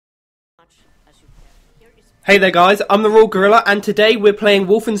Hey there guys, I'm TheRoyalGorilla and today we're playing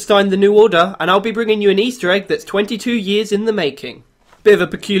Wolfenstein The New Order and I'll be bringing you an Easter egg that's 22 years in the making. Bit of a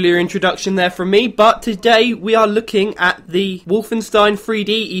peculiar introduction there from me, but today we are looking at the Wolfenstein 3D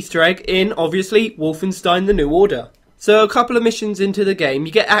Easter egg in, obviously, Wolfenstein The New Order. So a couple of missions into the game,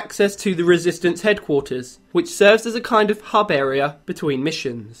 you get access to the Resistance headquarters, which serves as a kind of hub area between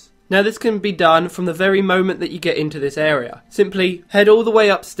missions. Now this can be done from the very moment that you get into this area. Simply head all the way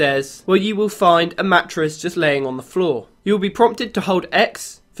upstairs where you will find a mattress just laying on the floor. You will be prompted to hold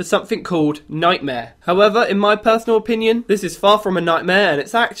X for something called Nightmare. However, in my personal opinion, this is far from a nightmare and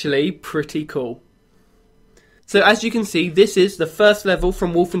it's actually pretty cool. So as you can see, this is the first level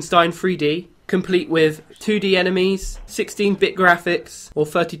from Wolfenstein 3D, complete with 2D enemies, 16-bit graphics, or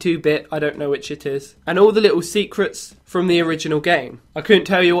 32-bit, I don't know which it is, and all the little secrets from the original game. I couldn't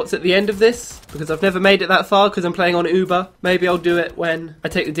tell you what's at the end of this, because I've never made it that far because I'm playing on Uber. Maybe I'll do it when I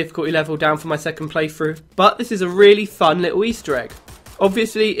take the difficulty level down for my second playthrough. But this is a really fun little Easter egg.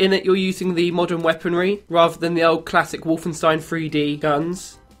 Obviously in it you're using the modern weaponry, rather than the old classic Wolfenstein 3D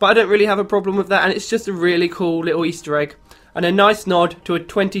guns. But I don't really have a problem with that, and it's just a really cool little Easter egg. And a nice nod to a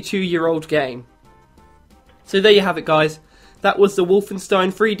 22-year-old game. So there you have it guys, that was the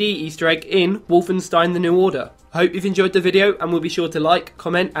Wolfenstein 3D Easter egg in Wolfenstein The New Order. I hope you've enjoyed the video and will be sure to like,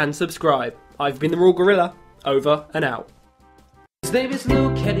 comment and subscribe. I've been TheRoyalGorilla, over and out. His name is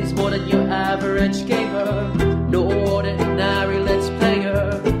Luke and he's more than your average gamer. No ordinary let's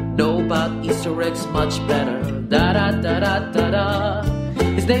player. Know about Easter eggs much better. Da da da da da da.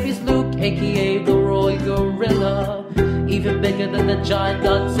 His name is Luke, aka TheRoyalGorilla. Even bigger than the giant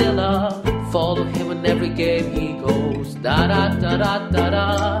Godzilla. Follow him in every game he goes. Da da da da da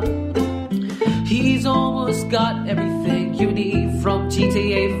da. He's almost got everything you need, from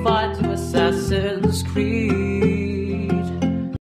GTA 5 to Assassin's Creed.